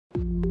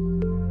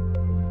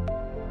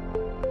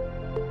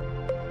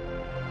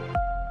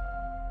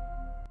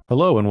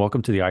Hello, and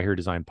welcome to the I Hear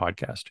Design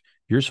podcast,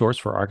 your source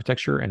for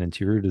architecture and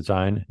interior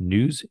design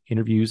news,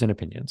 interviews, and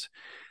opinions.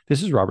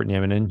 This is Robert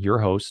Nieminen, your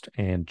host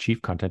and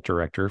Chief Content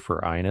Director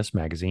for INS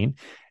Magazine,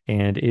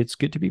 and it's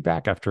good to be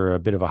back after a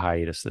bit of a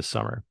hiatus this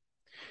summer.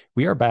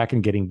 We are back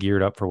and getting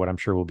geared up for what I'm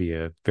sure will be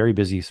a very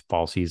busy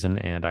fall season,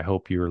 and I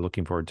hope you're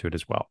looking forward to it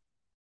as well.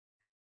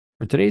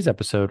 For today's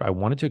episode, I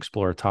wanted to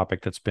explore a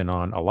topic that's been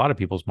on a lot of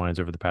people's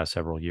minds over the past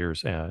several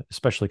years,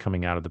 especially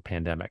coming out of the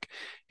pandemic.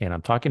 And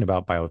I'm talking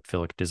about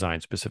biophilic design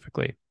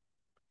specifically.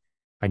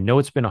 I know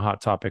it's been a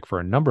hot topic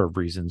for a number of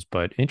reasons,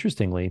 but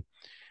interestingly,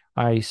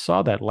 I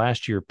saw that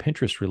last year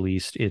Pinterest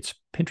released its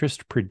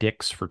Pinterest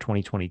Predicts for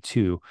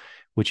 2022,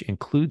 which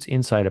includes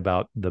insight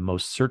about the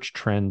most search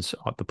trends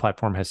the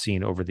platform has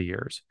seen over the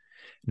years.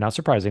 Not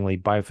surprisingly,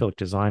 biophilic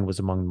design was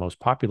among the most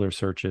popular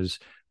searches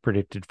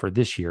predicted for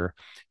this year,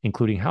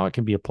 including how it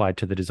can be applied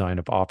to the design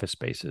of office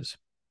spaces.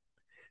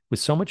 With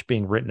so much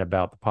being written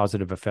about the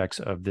positive effects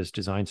of this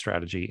design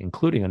strategy,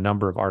 including a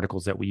number of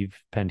articles that we've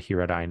penned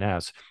here at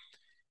INS,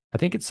 I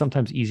think it's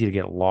sometimes easy to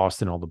get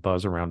lost in all the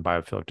buzz around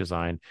biophilic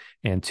design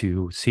and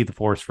to see the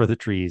forest for the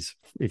trees,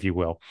 if you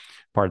will.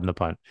 Pardon the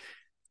pun.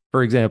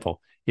 For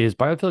example, is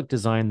biophilic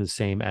design the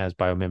same as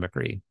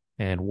biomimicry?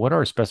 And what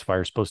are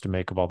specifiers supposed to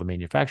make of all the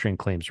manufacturing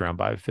claims around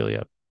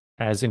biophilia?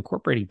 As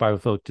incorporating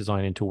biophilic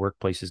design into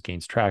workplaces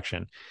gains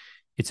traction,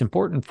 it's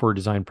important for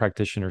design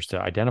practitioners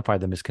to identify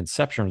the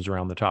misconceptions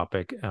around the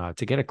topic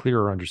to get a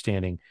clearer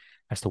understanding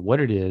as to what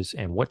it is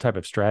and what type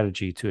of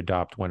strategy to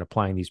adopt when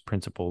applying these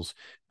principles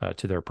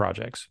to their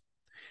projects.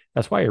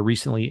 That's why I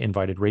recently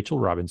invited Rachel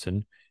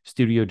Robinson,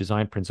 studio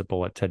design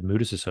principal at Ted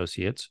Moudis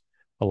Associates,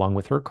 along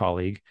with her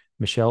colleague,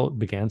 Michelle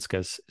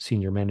Beganskas,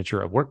 Senior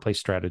Manager of Workplace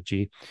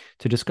Strategy,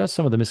 to discuss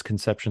some of the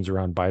misconceptions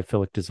around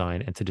biophilic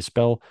design and to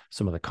dispel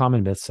some of the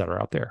common myths that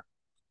are out there.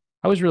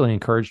 I was really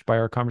encouraged by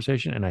our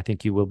conversation, and I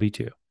think you will be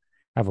too.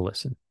 Have a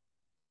listen.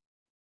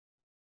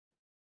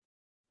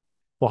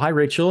 Well, hi,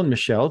 Rachel and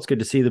Michelle. It's good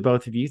to see the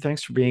both of you.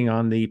 Thanks for being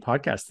on the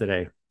podcast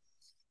today.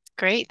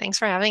 Great. Thanks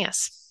for having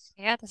us.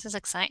 Yeah, this is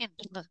exciting.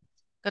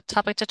 Good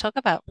topic to talk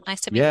about. Nice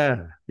to meet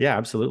you. Yeah,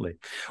 absolutely.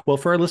 Well,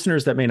 for our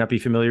listeners that may not be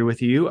familiar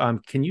with you,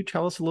 can you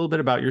tell us a little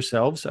bit about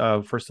yourselves?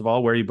 First of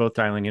all, where are you both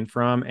dialing in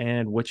from,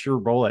 and what's your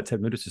role at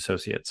Ted Moudis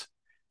Associates?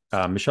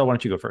 Michelle, why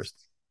don't you go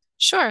first?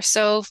 Sure.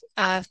 So,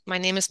 my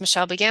name is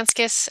Michelle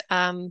Beganskis.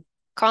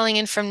 Calling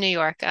in from New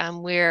York.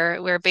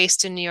 We're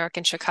based in New York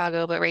and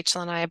Chicago, but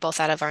Rachel and I are both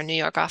out of our New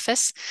York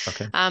office.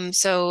 Okay.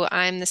 So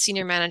I'm the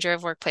senior manager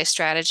of workplace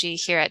strategy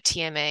here at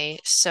TMA.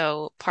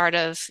 So part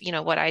of,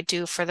 what I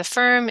do for the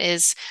firm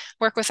is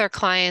work with our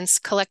clients,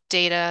 collect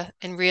data,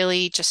 and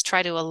really just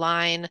try to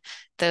align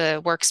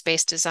the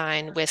workspace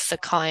design with the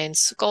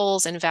client's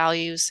goals and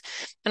values,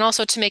 and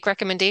also to make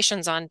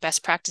recommendations on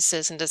best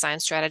practices and design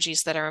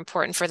strategies that are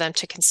important for them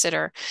to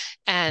consider.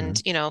 And,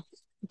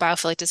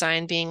 biophilic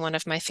design being one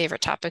of my favorite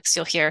topics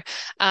you'll hear.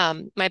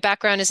 My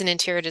background is in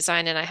interior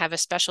design, and I have a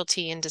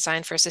specialty in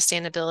design for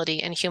sustainability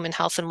and human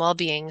health and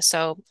well-being.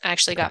 So I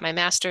actually got my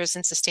master's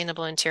in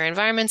sustainable interior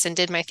environments and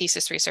did my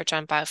thesis research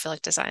on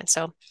biophilic design.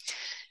 So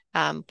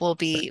we'll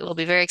be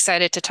very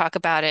excited to talk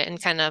about it,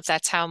 and kind of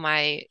that's how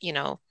my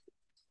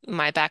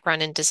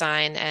background in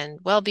design and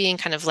well-being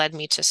kind of led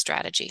me to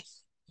strategy.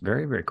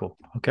 Very, very cool.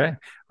 Okay.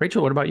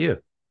 Rachel, what about you?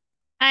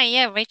 Hi,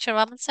 yeah, Rachel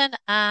Robinson,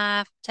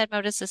 Ted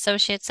Moudis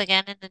Associates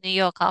again in the New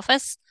York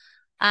office.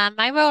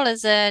 My role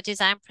is a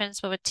design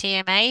principal with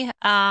TMA.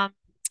 I've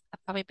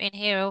probably been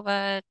here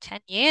over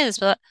 10 years,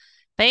 but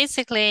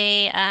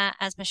basically,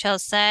 as Michelle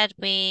said,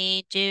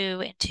 we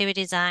do interior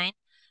design.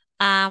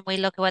 We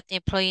look at what the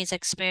employees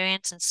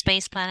experience and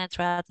space planning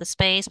throughout the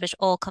space, which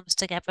all comes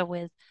together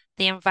with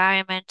the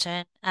environment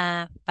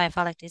and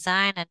biophilic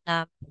design.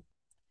 And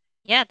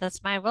yeah,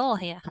 that's my role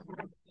here.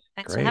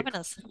 Thanks for Great. having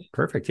us.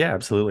 Perfect. Yeah,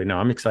 absolutely. No,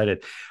 I'm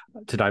excited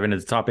to dive into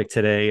the topic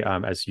today.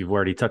 As you've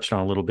already touched on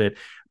a little bit,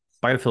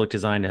 biophilic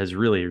design has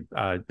really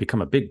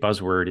become a big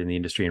buzzword in the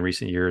industry in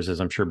recent years, as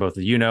I'm sure both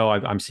of you know.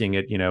 I'm seeing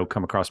it,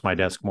 come across my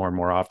desk more and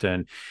more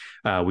often.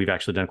 We've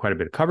actually done quite a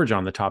bit of coverage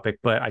on the topic,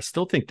 but I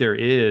still think there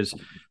is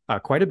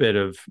quite a bit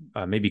of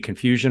maybe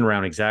confusion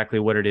around exactly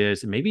what it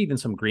is, and maybe even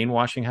some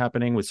greenwashing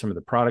happening with some of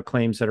the product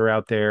claims that are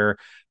out there,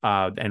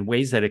 and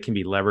ways that it can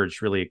be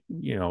leveraged really,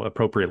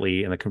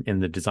 appropriately in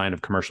the design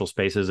of commercial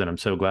spaces. And I'm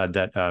so glad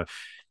that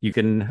you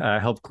can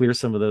help clear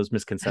some of those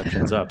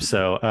misconceptions up.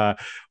 So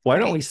why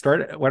don't we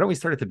start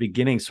at the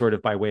beginning, sort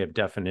of by way of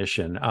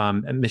definition?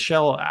 And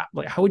Michelle,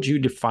 how would you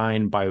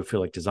define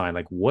biophilic design?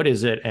 Like, what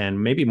is it?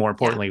 And maybe more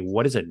importantly,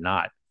 what is it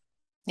not?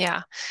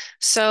 Yeah.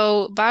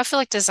 So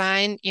biophilic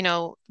design,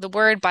 the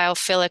word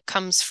biophilic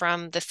comes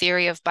from the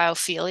theory of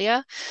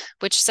biophilia,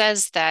 which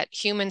says that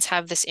humans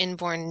have this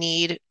inborn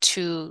need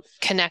to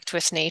connect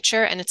with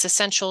nature, and it's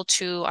essential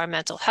to our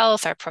mental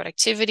health, our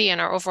productivity,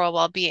 and our overall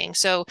well-being.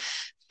 So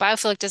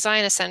biophilic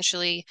design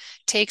essentially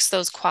takes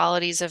those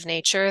qualities of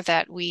nature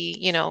that we,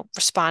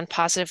 respond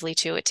positively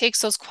to. It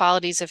takes those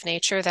qualities of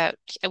nature that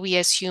we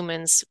as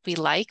humans, we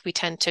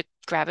tend to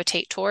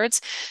gravitate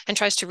towards, and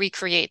tries to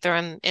recreate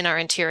them in our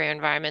interior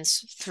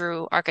environments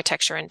through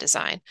architecture and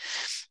design.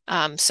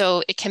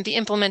 So it can be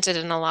implemented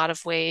in a lot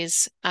of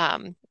ways.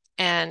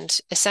 And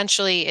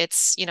essentially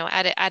it's,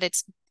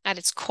 at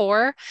its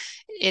core,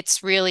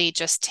 it's really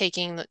just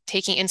taking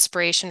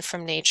inspiration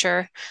from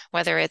nature,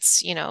 whether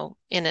it's, in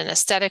an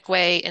aesthetic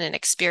way, in an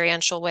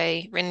experiential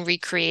way, and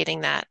recreating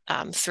that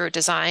through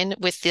design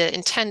with the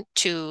intent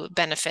to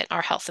benefit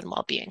our health and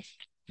well-being.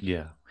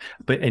 Yeah.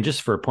 And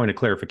just for a point of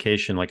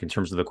clarification, like in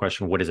terms of the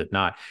question, what is it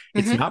not?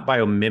 It's Mm-hmm. not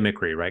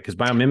biomimicry, right? Because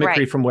biomimicry,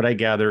 Right. from what I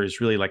gather,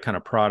 is really like kind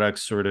of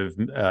products sort of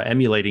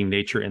emulating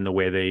nature in the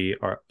way they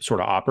are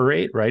sort of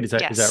operate, right? Is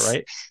that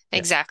right?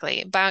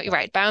 Exactly.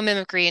 Right.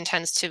 Biomimicry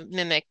intends to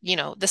mimic,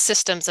 the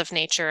systems of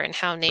nature and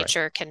how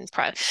nature can.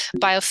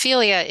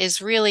 Biophilia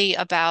is really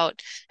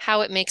about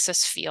how it makes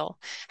us feel,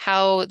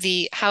 how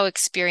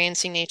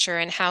experiencing nature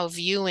and how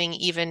viewing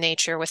even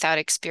nature without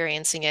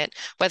experiencing it,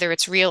 whether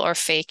it's real or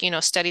fake.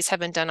 Studies have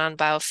been done on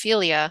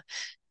biophilia,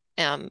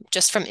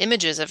 just from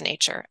images of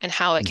nature and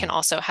how it can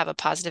also have a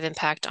positive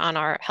impact on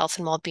our health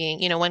and well-being,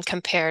 when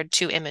compared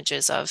to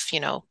images of,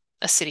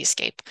 a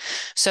cityscape.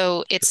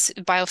 So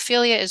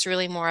biophilia is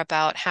really more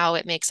about how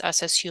it makes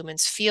us as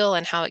humans feel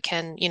and how it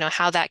can,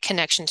 how that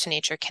connection to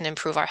nature can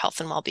improve our health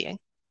and well-being.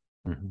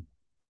 Mm-hmm.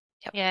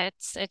 Yep. Yeah,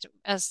 it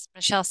as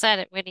Michelle said,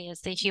 it really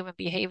is the human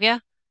behavior.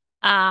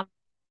 And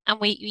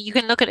you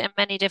can look at it in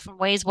many different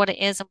ways, what it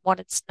is and what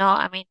it's not.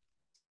 I mean,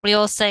 we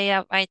all say,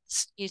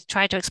 you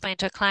try to explain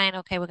to a client,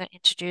 okay, we're going to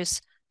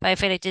introduce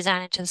biophilic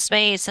design into the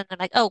space, and they're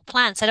like, oh,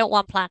 plants, I don't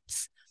want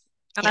plants.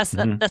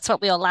 And that's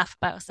what we all laugh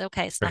about. So,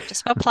 okay, it's not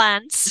just for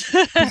plants.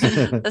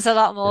 There's a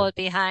lot more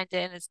behind it,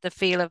 and it's the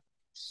feel of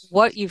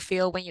what you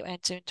feel when you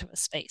enter into a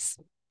space.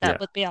 That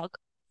would be our goal.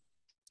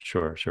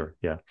 Sure.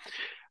 Yeah.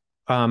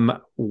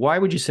 Why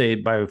would you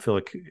say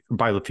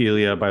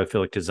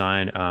biophilic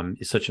design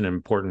is such an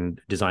important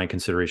design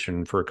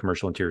consideration for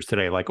commercial interiors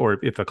today? Like,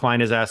 or if a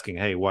client is asking,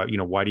 hey, why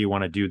do you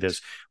want to do this?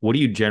 What do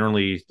you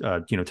generally,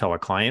 tell a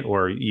client,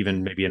 or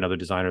even maybe another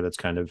designer that's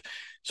kind of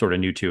sort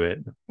of new to it?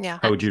 Yeah.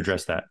 How would you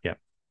address that? Yeah.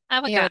 I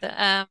would go with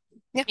it.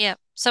 Yeah.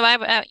 So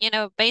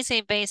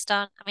basically based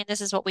on, I mean,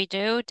 this is what we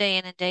do day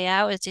in and day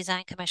out, is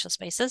design commercial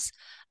spaces.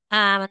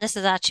 And this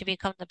has actually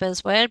become the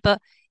buzzword,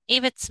 but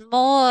if it's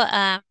more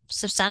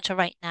substantial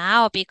right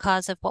now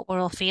because of what we're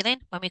all feeling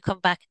when we come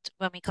back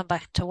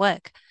to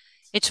work,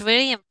 it's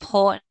really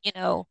important,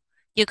 you're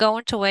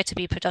going to work to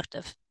be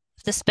productive.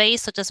 If the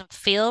space doesn't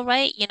feel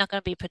right, you're not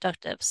going to be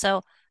productive.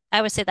 So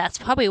I would say that's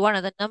probably one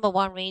of the number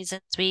one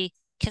reasons we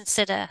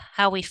consider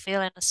how we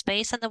feel in the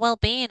space and the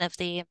well-being of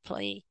the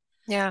employee.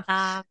 Yeah.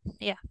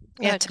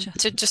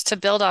 Just to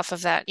build off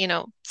of that,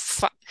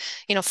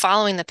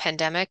 following the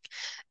pandemic,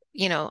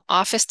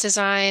 office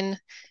design,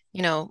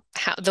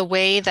 how the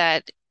way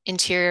that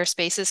interior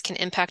spaces can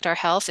impact our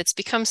health, it's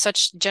become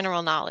such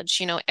general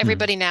knowledge.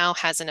 Everybody now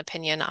has an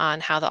opinion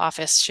on how the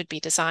office should be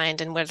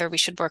designed and whether we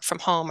should work from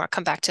home or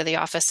come back to the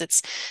office.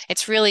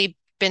 It's really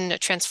been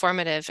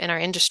transformative in our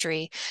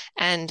industry,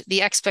 and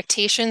the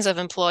expectations of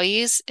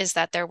employees is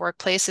that their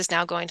workplace is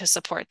now going to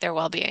support their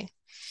well-being.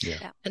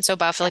 Yeah. And so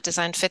biophilic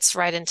design fits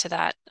right into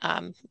that,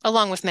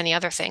 along with many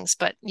other things.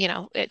 But,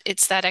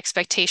 it's that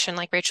expectation,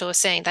 like Rachel was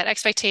saying, that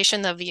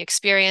expectation of the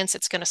experience,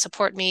 it's going to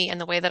support me and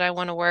the way that I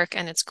want to work,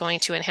 and it's going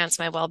to enhance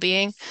my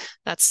well-being.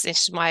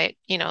 It's why,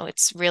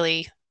 it's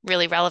really,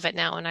 really relevant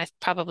now. And I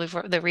probably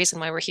the reason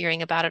why we're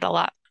hearing about it a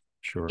lot.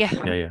 Sure.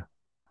 Yeah. Yeah.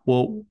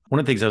 Well, one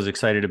of the things I was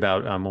excited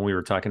about when we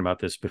were talking about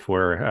this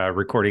before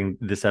recording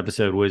this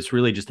episode was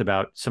really just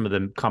about some of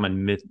the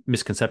common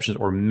misconceptions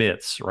or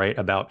myths, right,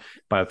 about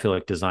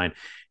biophilic design.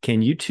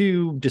 Can you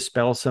two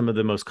dispel some of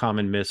the most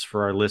common myths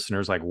for our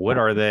listeners? Like, what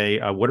are they?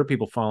 What are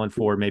people falling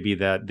for? Maybe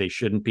that they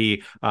shouldn't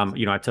be.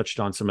 I touched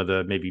on some of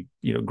the maybe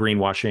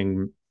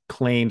greenwashing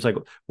claims. Like,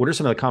 what are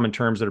some of the common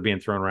terms that are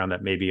being thrown around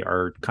that maybe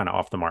are kind of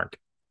off the mark?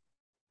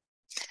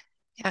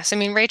 Yes, I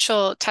mean,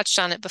 Rachel touched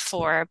on it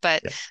before,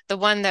 but the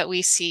one that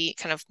we see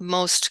kind of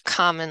most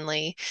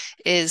commonly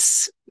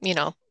is,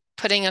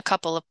 putting a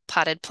couple of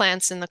potted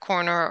plants in the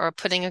corner or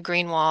putting a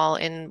green wall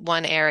in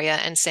one area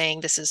and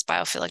saying this is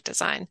biophilic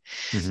design.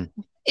 Mm-hmm.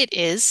 It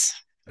is,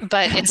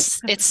 but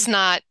it's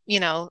not,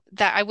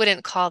 that I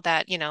wouldn't call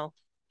that, a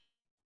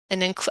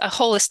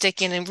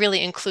holistic and a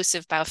really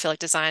inclusive biophilic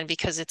design,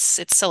 because it's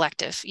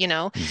selective,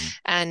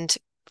 and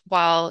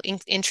while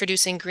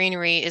introducing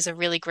greenery is a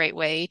really great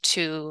way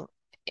to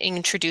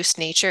introduce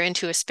nature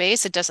into a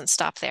space, it doesn't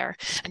stop there.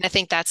 And I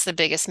think that's the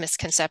biggest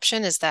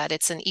misconception, is that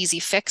it's an easy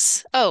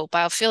fix. Oh,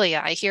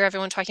 biophilia. I hear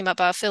everyone talking about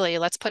biophilia.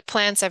 Let's put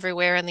plants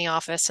everywhere in the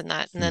office and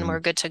then we're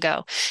good to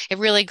go. It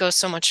really goes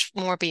so much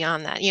more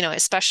beyond that,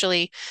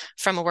 especially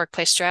from a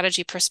workplace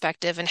strategy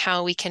perspective, and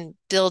how we can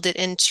build it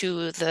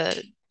into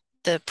the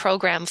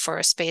program for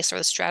a space or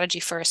the strategy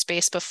for a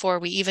space before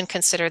we even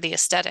consider the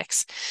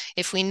aesthetics.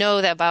 If we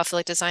know that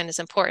biophilic design is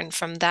important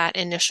from that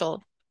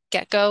initial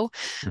get-go,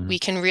 we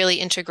can really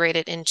integrate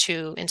it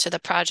into the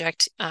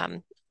project.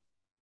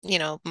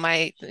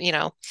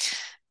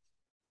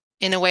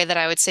 in a way that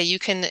I would say you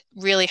can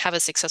really have a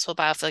successful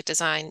biophilic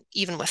design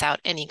even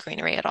without any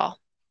greenery at all.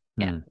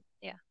 Yeah. Mm.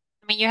 Yeah.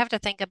 I mean, you have to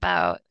think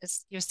about,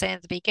 as you were saying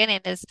at the beginning,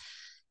 is,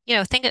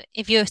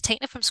 if you're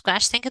taking it from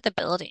scratch, think of the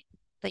building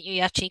that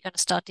you're actually going to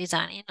start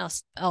designing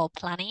or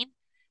planning.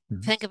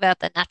 Mhm. Think about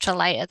the natural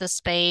light of the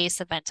space,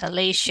 the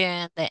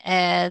ventilation, the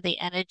air, the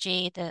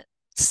energy, the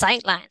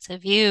sight lines, the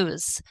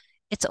views.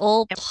 It's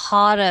all Yep.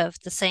 part of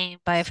the same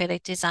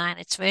biophilic design.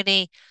 It's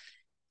really,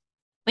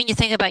 when you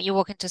think about you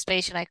walk into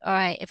space, you're like, all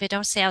right, if I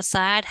don't see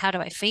outside, how do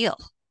I feel?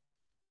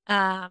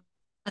 Um,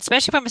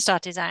 Especially from a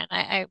start design.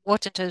 I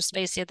walked into a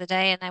space the other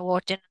day and I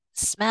walked in,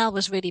 the smell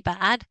was really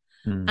bad.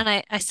 Mm.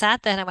 And I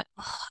sat there and I went,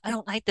 oh, I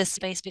don't like this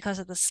space because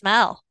of the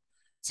smell.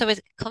 So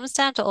it comes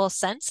down to all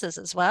senses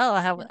as well,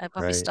 how when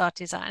we Right. start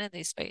designing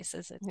these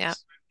spaces, it Yeah.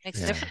 makes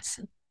a Yeah. difference.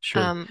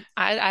 Sure.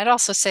 I'd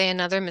also say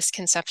another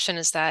misconception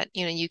is that,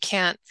 you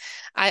can't,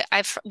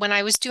 when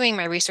I was doing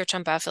my research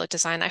on biophilic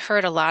design, I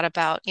heard a lot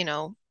about,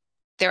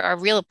 there are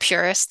real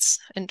purists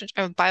and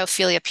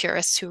biophilia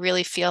purists who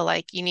really feel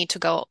like you need to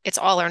go, it's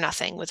all or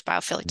nothing with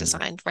biophilic Mm.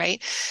 design,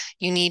 right?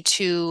 You need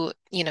to,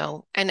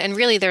 and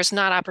really there's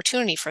not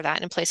opportunity for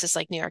that in places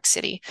like New York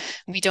City.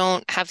 We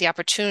don't have the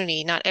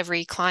opportunity. Not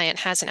every client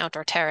has an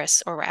outdoor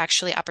terrace or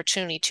actually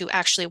opportunity to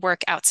actually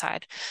work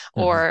outside,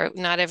 Mhm. or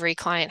not every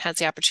client has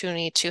the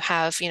opportunity to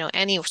have,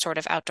 any sort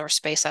of outdoor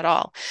space at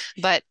all.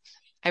 But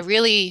I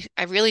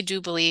really do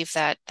believe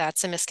that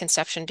that's a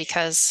misconception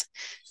because,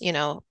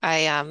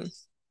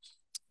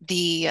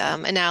 the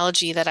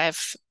analogy that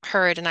I've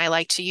heard and I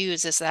like to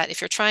use is that if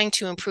you're trying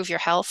to improve your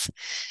health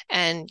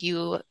and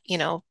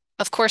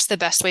of course, the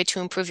best way to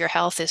improve your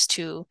health is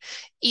to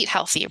eat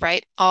healthy,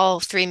 right? All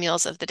 3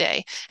 meals of the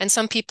day. And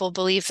some people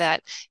believe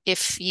that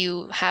if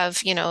you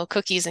have,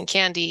 cookies and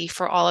candy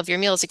for all of your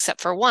meals except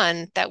for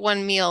one, that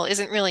one meal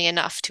isn't really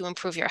enough to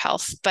improve your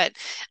health. But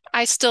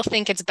I still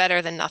think it's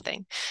better than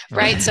nothing,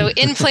 right? So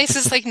in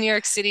places like New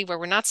York City, where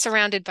we're not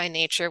surrounded by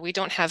nature, we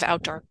don't have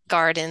outdoor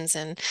gardens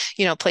and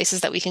places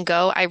that we can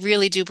go. I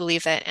really do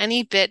believe that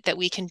any bit that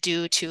we can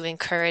do to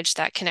encourage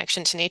that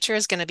connection to nature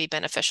is going to be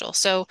beneficial.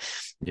 So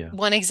Yeah.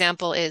 one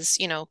example is,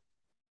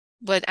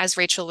 what, as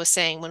Rachel was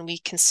saying, when we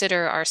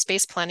consider our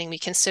space planning, we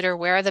consider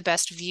where are the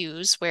best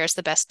views, where's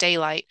the best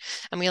daylight,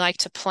 and we like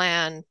to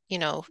plan,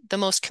 the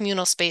most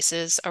communal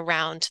spaces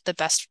around the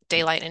best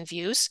daylight and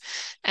views.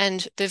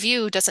 And the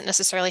view doesn't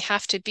necessarily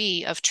have to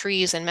be of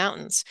trees and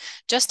mountains.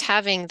 Just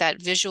having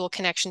that visual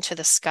connection to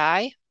the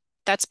sky,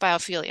 that's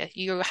biophilia.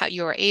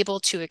 You're able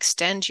to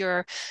extend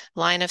your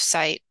line of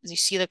sight. You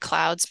see the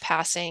clouds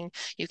passing.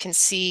 You can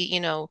see,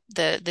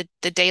 the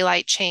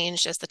daylight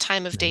change as the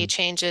time of day Mhm.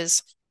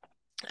 changes.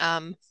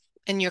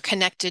 And you're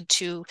connected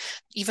to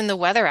even the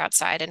weather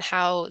outside and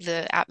how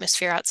the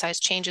atmosphere outside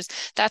changes.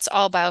 That's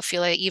all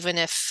biophilia, even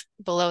if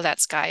below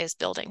that sky is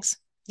buildings,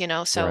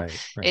 So Right.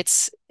 Right.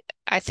 it's,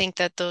 I think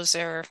that those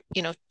are,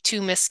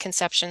 two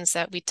misconceptions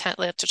that we tend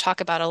to talk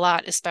about a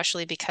lot,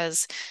 especially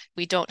because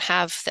we don't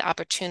have the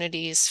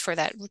opportunities for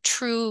that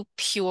true,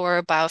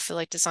 pure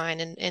biophilic design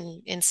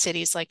in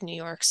cities like New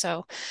York.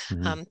 So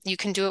Mhm. you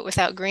can do it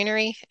without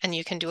greenery and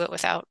you can do it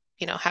without,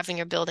 having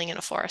your building in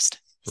a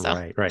forest. So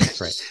Right, right.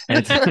 And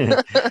it's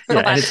Or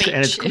yeah, by the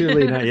and it's beach.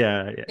 clearly not,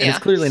 yeah, and it's yeah,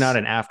 clearly not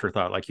an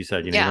afterthought, like you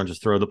said. You yeah, don't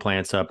just throw the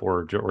plants up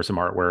or some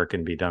artwork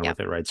and be done yeah. with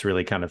it, right? It's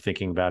really kind of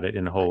thinking about it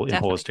in Definitely.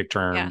 holistic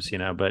Yeah. terms,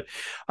 but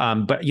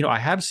I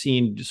have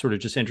seen sort of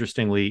just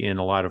interestingly in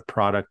a lot of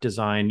product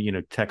design,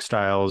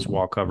 textiles,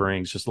 wall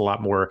coverings, just a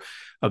lot more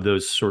of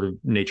those sort of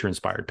nature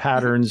inspired Mhm.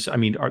 patterns.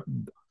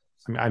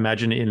 I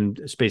imagine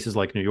in spaces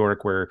like New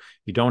York where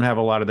you don't have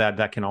a lot of that,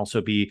 that can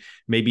also be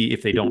maybe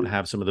if they don't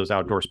have some of those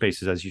outdoor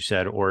spaces, as you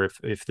said, or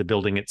if the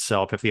building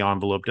itself, if the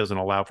envelope doesn't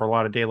allow for a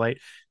lot of daylight,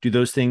 do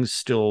those things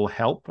still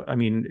help? I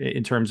mean,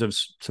 in terms of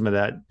some of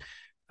that,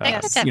 I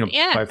think it Yes.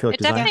 yeah, biophilic it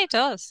design? Yeah. definitely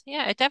does.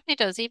 Yeah, it definitely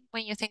does. Even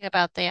when you think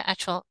about the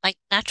actual like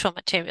natural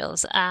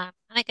materials. And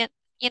again,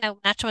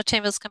 natural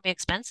materials can be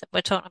expensive.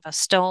 We're talking about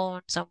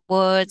stones and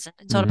woods, and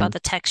it's all Hmm. about the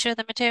texture of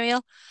the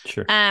material,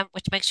 Sure.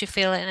 which makes you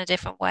feel it in a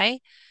different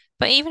way.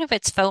 But even if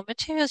it's foam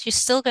materials, you're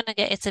still gonna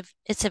get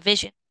it's a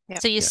vision. Yeah.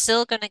 So you're Yeah.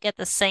 still gonna get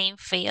the same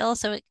feel.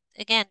 So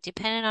again,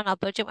 depending on our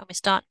budget when we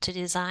start to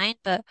design,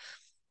 but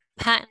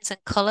patterns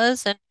and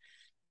colors and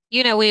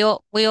we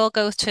all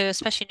go to,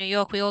 especially New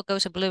York, we all go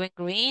to blue and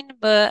green,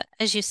 but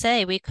as you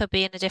say, we could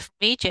be in a different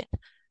region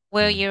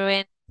where Mhm. you're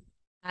in,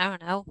 I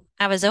don't know,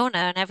 Arizona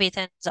and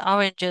everything's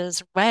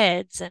oranges,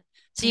 reds, and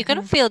so you're going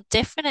Hmm. to feel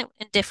different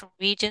in different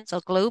regions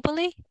or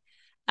globally.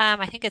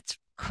 I think it's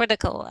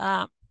critical.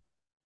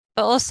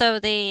 But also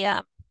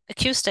the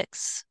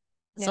acoustics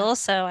is Yeah.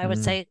 also, I would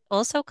Mm. say,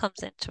 also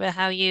comes into it,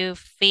 how you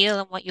feel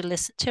and what you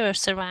listen to are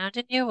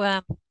surrounding you.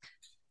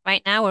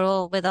 Right now, we're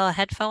all with our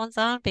headphones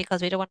on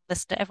because we don't want to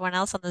listen to everyone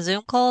else on the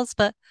Zoom calls.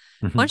 But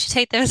Mhm. once you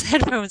take those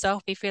headphones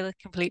off, you feel a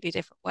completely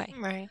different way.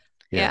 Right.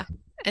 Yeah. Yeah.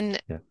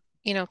 And Yeah.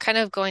 kind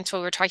of going to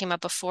what we were talking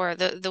about before,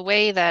 the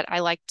way that I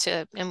like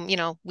to, and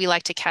we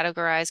like to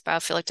categorize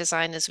biophilic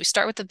design is we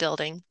start with the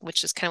building,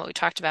 which is kind of what we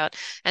talked about,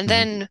 and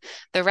then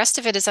the rest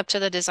of it is up to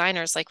the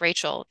designers like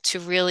Rachel to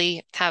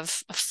really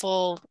have a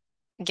full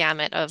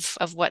gamut of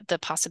what the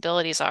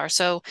possibilities are.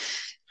 So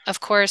of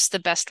course, the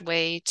best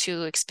way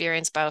to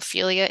experience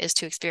biophilia is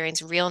to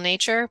experience real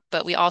nature,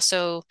 but we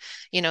also,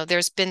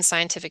 there's been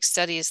scientific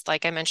studies,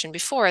 like I mentioned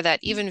before,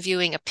 that even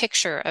viewing a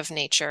picture of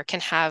nature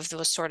can have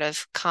those sort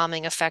of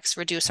calming effects,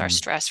 reduce our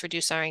stress,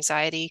 reduce our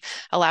anxiety,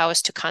 allow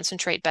us to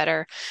concentrate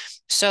better.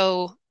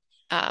 So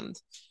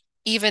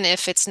even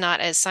if it's not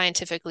as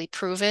scientifically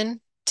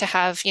proven to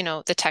have,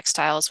 the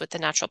textiles with the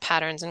natural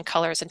patterns and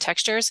colors and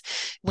textures,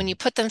 when you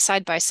put them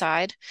side by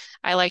side,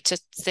 I like to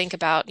think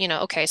about,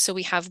 okay, so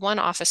we have one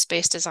office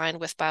space designed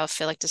with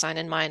biophilic design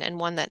in mind and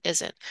one that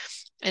isn't.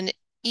 And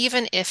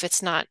even if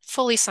it's not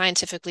fully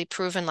scientifically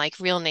proven like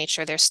real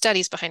nature, there's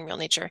studies behind real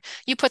nature.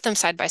 You put them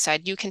side by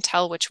side, you can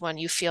tell which one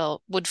you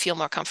would feel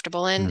more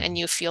comfortable in and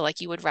you feel like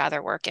you would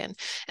rather work in.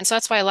 And so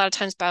that's why a lot of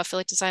times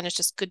biophilic design is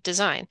just good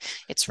design.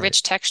 It's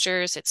rich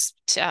textures, it's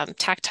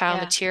tactile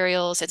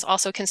materials. It's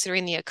also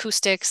considering the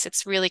acoustics.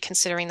 It's really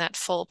considering that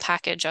full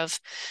package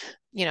of,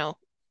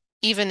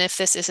 even if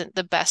this isn't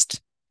the best,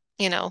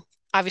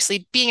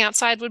 obviously being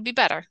outside would be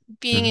better.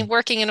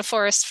 Working in a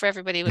forest for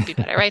everybody would be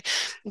better, right?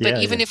 But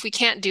even if we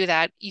can't do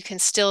that, you can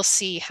still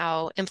see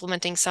how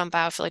implementing some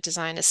biophilic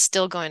design is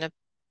still going to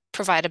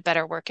provide a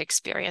better work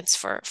experience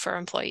for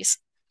employees.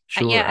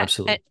 Sure,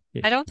 absolutely.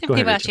 I don't think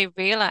people actually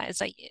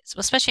realize, like,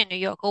 especially in New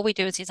York, all we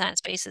do is design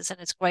spaces and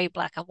it's gray,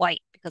 black, and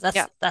white because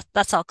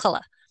that's our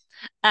color.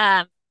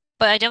 But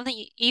I don't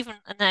think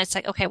and then it's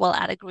like, okay, well,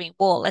 add a green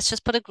wall. Let's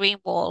just put a green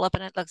wall up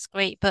and it looks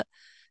great. But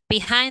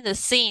behind the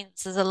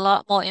scenes, there's a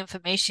lot more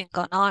information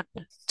going on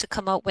to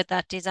come up with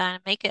that design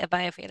and make it a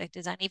biophilic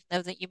design, even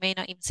though that you may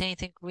not even see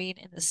anything green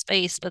in the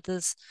space, but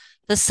there's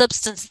the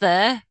substance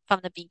there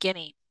from the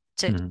beginning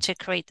to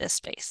create this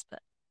space. But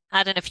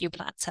adding a few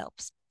plants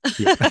helps.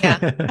 Yeah.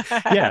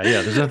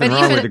 There's nothing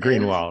wrong with the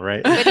green wall,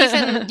 right? But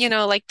even,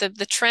 like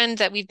the trend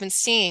that we've been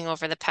seeing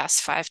over the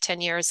past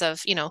 5-10 years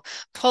of,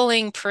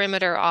 pulling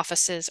perimeter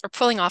offices or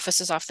pulling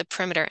offices off the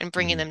perimeter and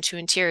bringing them to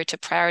interior to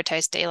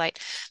prioritize daylight,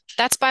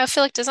 that's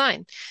biophilic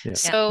design.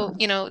 So,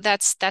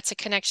 that's a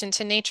connection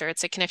to nature.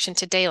 It's a connection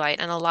to daylight.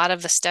 And a lot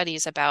of the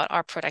studies about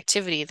our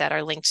productivity that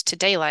are linked to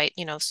daylight,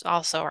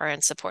 also are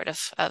in support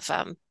of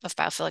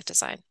biophilic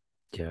design.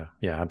 Yeah,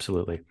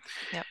 absolutely.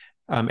 Yep.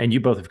 And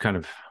you both have kind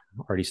of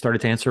already started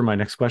to answer my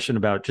next question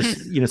about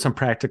just some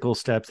practical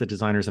steps that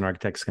designers and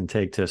architects can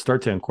take to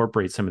start to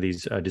incorporate some of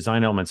these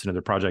design elements into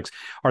their projects.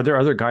 Are there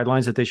other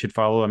guidelines that they should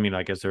follow? I mean,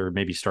 I guess they're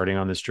maybe starting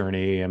on this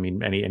journey. I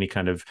mean, any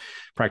kind of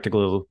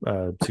practical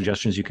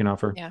suggestions you can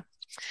offer? Yeah,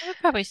 I would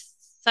probably.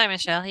 Sorry,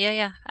 Michelle.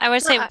 Yeah. I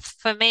would say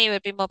for me, it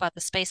would be more about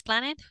the space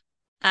planning.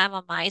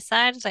 On my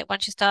side, it's like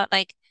once you start,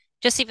 like,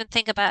 just even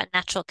think about a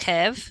natural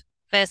curve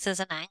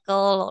versus an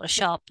angle or a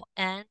sharp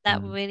end.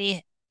 That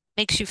really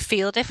makes you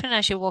feel different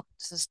as you walk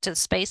to the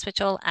space, which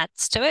all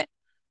adds to it.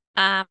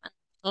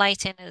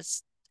 Lighting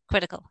is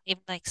critical,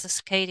 even like the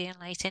circadian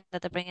lighting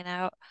that they're bringing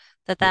out,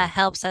 that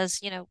helps as,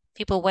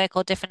 people work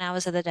all different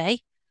hours of the day.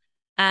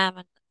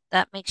 And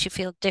that makes you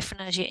feel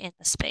different as you're in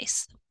the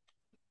space.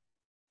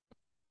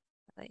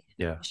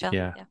 Michelle?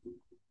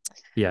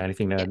 Yeah,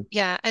 anything to add?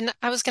 Yeah, and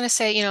I was going to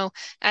say,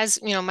 as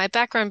my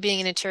background being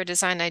in interior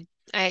design,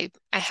 I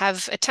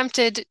have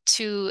attempted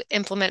to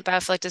implement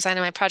biophilic design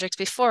in my projects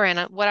before, and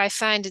what I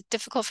find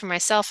difficult for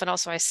myself, and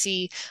also I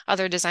see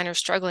other designers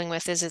struggling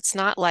with, is it's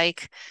not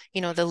like,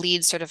 the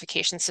LEED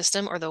certification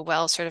system or the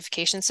WELL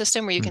certification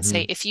system where you can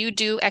say, if you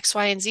do X,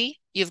 Y, and Z,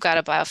 you've got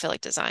a biophilic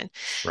design.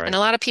 Right. And a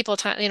lot of people,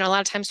 a lot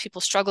of times people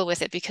struggle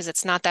with it because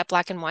it's not that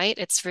black and white.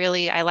 It's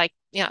really, I like,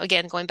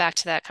 again, going back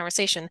to that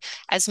conversation,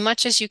 as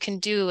much as you can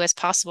do as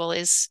possible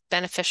is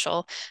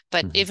beneficial.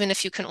 But even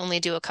if you can only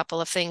do a couple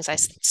of things, I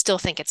still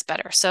think it's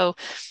better. So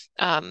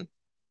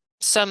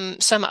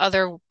some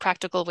other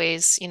practical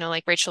ways,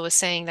 like Rachel was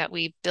saying, that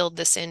we build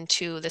this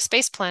into the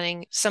space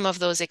planning, some of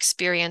those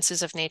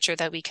experiences of nature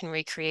that we can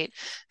recreate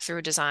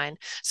through design.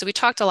 So we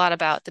talked a lot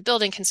about the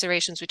building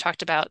considerations. We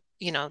talked about,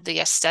 the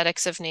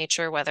aesthetics of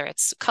nature, whether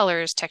it's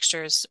colors,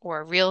 textures,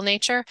 or real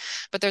nature.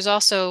 But there's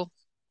also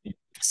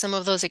some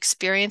of those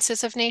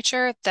experiences of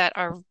nature that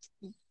are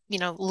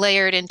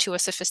layered into a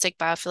sophisticated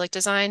biophilic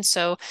design.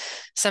 So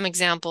some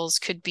examples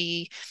could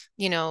be,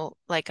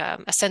 like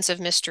a sense of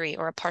mystery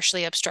or a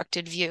partially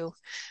obstructed view.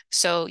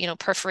 So,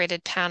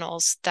 perforated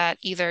panels that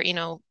either,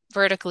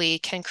 vertically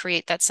can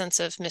create that sense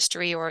of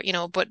mystery or,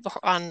 but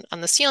on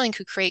the ceiling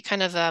could create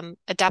kind of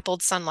a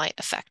dappled sunlight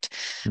effect.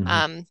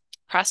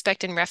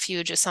 Prospect and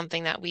refuge is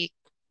something that we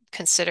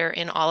consider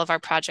in all of our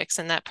projects,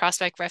 and that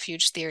prospect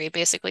refuge theory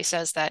basically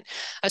says that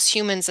us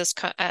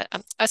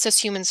as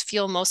humans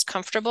feel most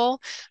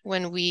comfortable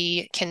when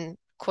we can,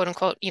 quote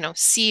unquote,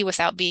 see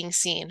without being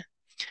seen.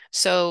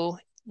 So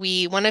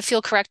we want to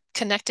feel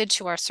connected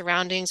to our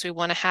surroundings. We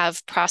want to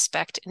have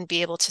prospect and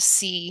be able to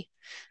see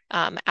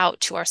out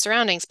to our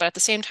surroundings, but at the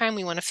same time,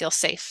 we want to feel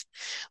safe.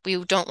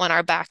 We don't want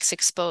our backs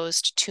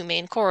exposed to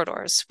main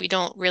corridors. We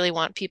don't really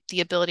want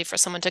the ability for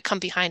someone to come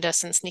behind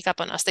us and sneak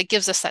up on us. That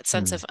gives us that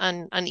sense of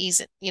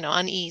unease,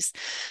 unease.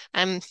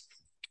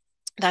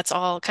 That's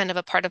all kind of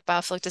a part of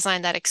biophilic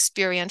design, that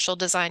experiential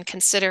design,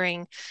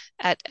 considering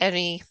at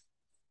any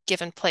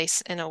given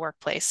place in a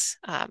workplace,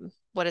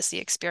 what is the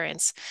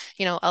experience?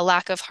 A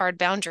lack of hard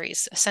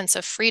boundaries, a sense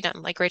of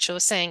freedom, like Rachel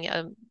was saying,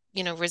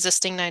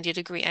 resisting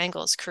 90-degree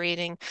angles,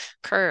 creating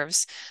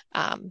curves.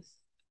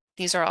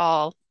 They're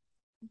all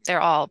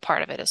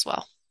part of it as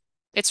well.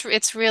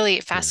 It's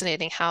really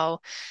fascinating how,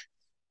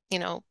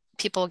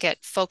 people get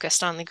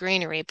focused on the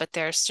greenery, but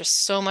there's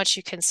just so much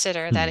you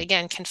consider that,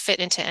 again, can fit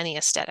into any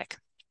aesthetic.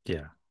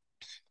 Yeah.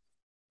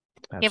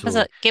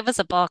 Absolutely. Give us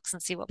a box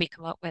and see what we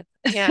come up with.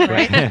 Yeah,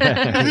 right.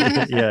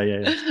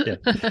 Yeah.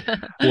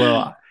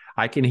 Well,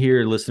 I can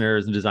hear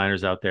listeners and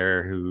designers out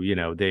there who,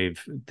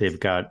 they've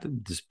got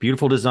this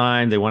beautiful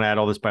design. They want to add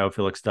all this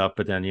biophilic stuff,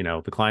 but then,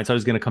 the client's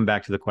always going to come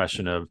back to the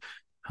question of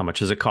how much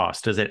does it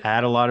cost? Does it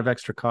add a lot of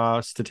extra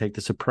costs to take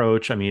this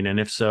approach? I mean, and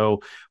if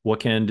so, what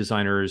can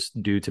designers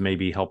do to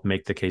maybe help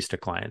make the case to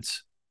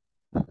clients?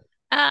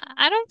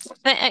 I don't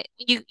think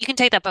you can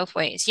take that both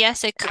ways.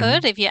 Yes, it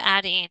could if you're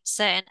adding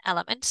certain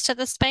elements to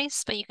the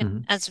space, but you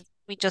can, as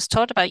we just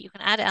talked about, you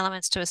can add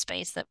elements to a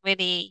space that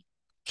really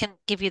can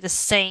give you the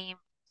same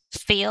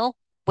feel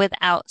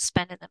without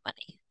spending the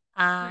money.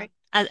 Right.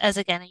 As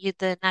again,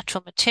 the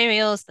natural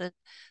materials,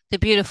 the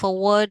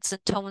beautiful woods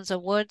and tones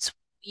of woods,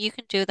 you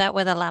can do that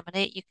with a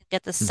laminate. You can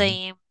get the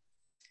same,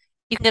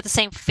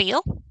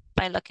 feel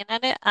by looking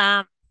at it.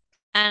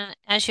 And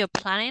as you're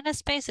planning a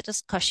space, it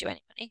doesn't cost you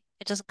any money.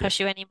 It doesn't cost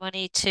you any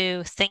money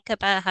to think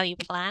about how you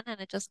plan,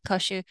 and it doesn't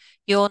cost you.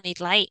 You all need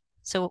light.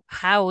 So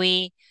how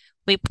we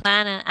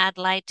plan and add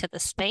light to the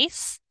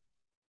space,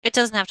 it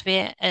doesn't have to be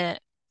a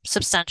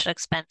substantial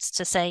expense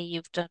to say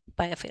you've done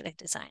biophilic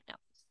design now.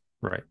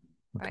 Right.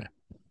 Okay. Right.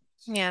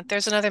 Yeah,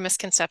 there's another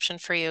misconception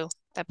for you,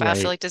 that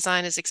biophilic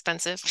design is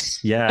expensive.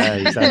 Yeah,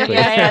 exactly.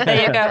 Yeah,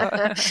 there you go.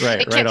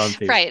 Right on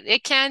theme. Right.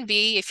 It can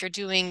be if you're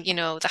doing,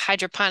 the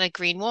hydroponic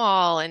green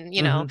wall and,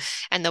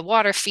 and the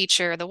water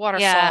feature, the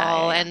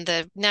waterfall and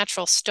the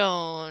natural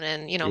stone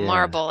and,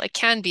 marble. It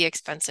can be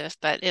expensive,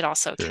 but it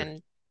also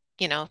can,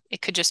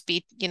 it could just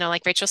be,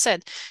 like Rachel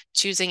said,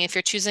 if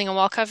you're choosing a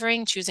wall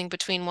covering, choosing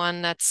between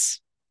one that's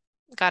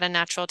got a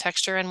natural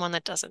texture and one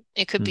that doesn't.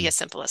 It could be as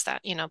simple as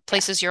that.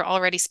 Places you're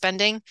already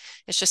spending,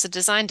 it's just a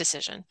design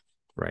decision.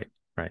 Right.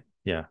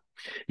 Yeah.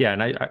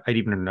 And I'd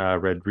even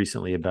read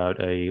recently about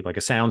a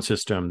sound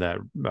system that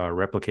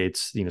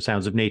replicates,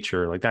 sounds of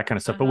nature, like that kind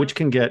of stuff, but which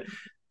can get,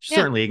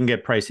 certainly it can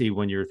get pricey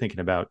when you're thinking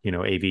about,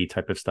 AV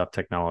type of stuff,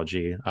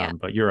 technology.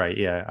 But you're right.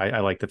 Yeah.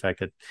 I like the fact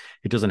that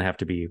it doesn't have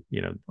to be,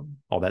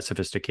 all that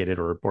sophisticated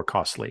or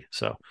costly.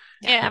 So,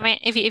 I mean,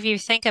 if you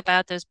think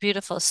about those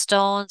beautiful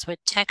stones with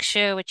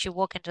texture, which you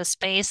walk into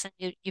space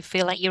and you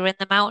feel like you're in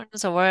the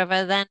mountains or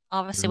wherever, then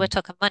obviously we're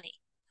talking money.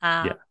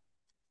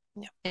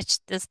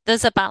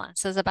 There's a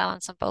balance. There's a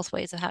balance on both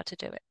ways of how to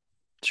do it.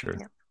 Sure.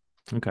 Yeah.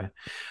 Okay.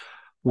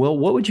 Well,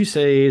 what would you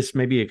say is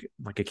maybe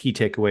a key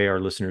takeaway our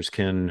listeners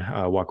can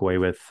walk away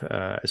with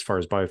as far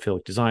as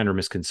biophilic design or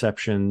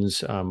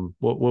misconceptions?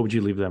 What would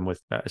you leave them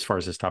with as far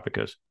as this topic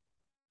goes?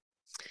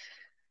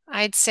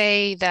 I'd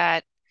say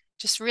that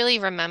just really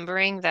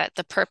remembering that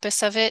the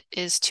purpose of it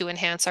is to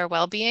enhance our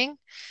well-being,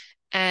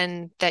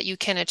 and that you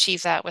can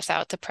achieve that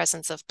without the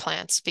presence of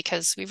plants,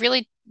 because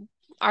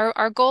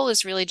our goal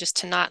is really just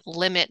to not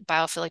limit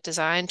biophilic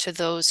design to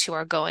those who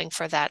are going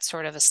for that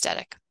sort of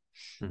aesthetic.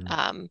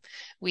 I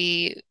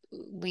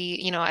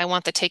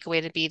want the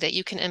takeaway to be that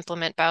you can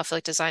implement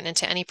biophilic design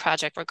into any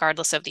project,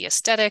 regardless of the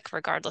aesthetic,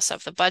 regardless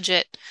of the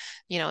budget.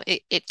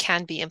 It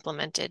can be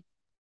implemented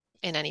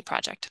in any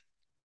project.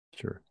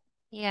 Sure.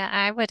 Yeah,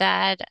 I would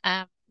add,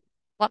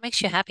 what makes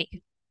you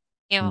happy?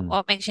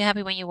 What makes you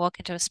happy when you walk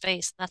into a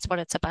space? And that's what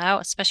it's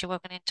about, especially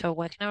walking into a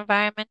working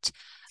environment.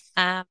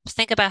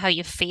 Think about how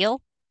you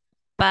feel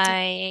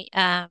by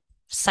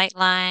sight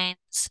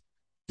lines,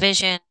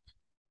 vision,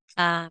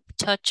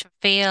 touch and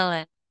feel,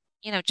 and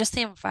just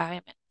the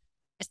environment.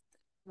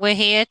 We're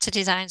here to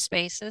design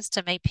spaces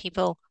to make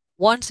people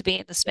want to be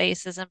in the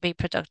spaces and be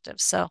productive.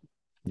 So,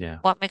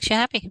 what makes you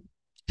happy?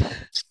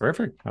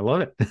 Perfect. I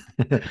love it.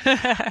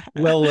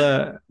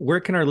 Well, where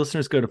can our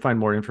listeners go to find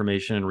more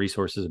information and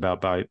resources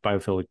about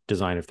biophilic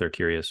design if they're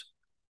curious?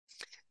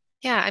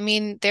 Yeah, I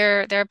mean,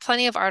 there are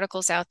plenty of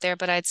articles out there,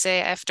 but I'd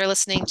say after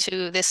listening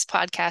to this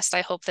podcast,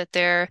 I hope that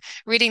they're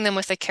reading them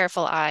with a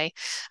careful eye.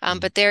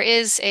 But there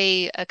is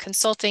a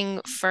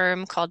consulting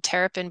firm called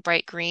Terrapin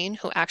Bright Green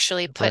who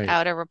actually put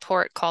out a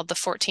report called The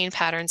 14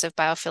 Patterns of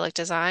Biophilic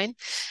Design.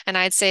 And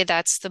I'd say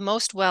that's the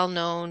most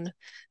well-known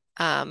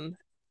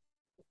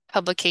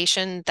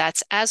publication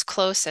that's as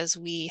close as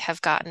we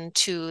have gotten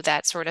to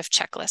that sort of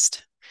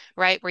checklist.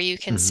 Right? Where you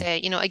can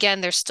say,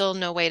 again, there's still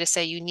no way to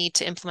say you need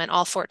to implement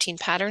all 14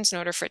 patterns in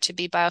order for it to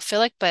be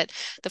biophilic, but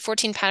the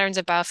 14 patterns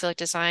of biophilic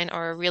design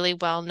are really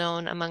well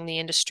known among the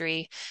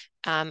industry.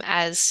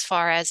 as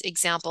far as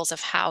examples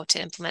of how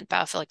to implement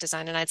biophilic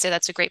design. And I'd say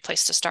that's a great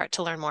place to start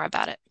to learn more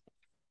about it.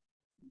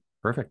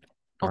 Perfect.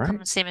 All Or come right.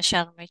 and see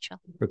Michelle and Rachel.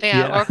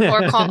 Yeah,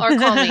 or call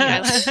me.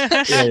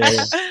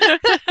 Yeah.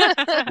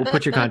 We'll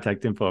put your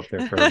contact info up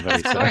there for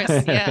everybody. Of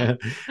course, yeah.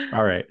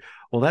 All right.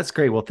 Well, that's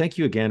great. Well, thank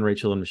you again,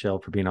 Rachel and Michelle,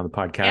 for being on the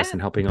podcast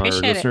and helping our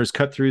listeners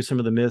cut through some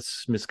of the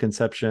myths,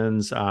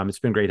 misconceptions. It's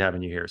been great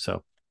having you here.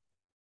 So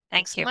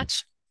thanks so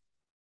much.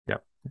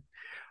 Yep.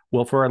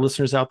 Well, for our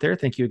listeners out there,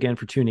 thank you again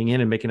for tuning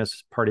in and making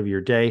us part of your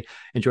day.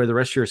 Enjoy the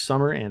rest of your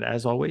summer. And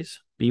as always,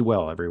 be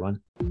well,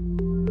 everyone.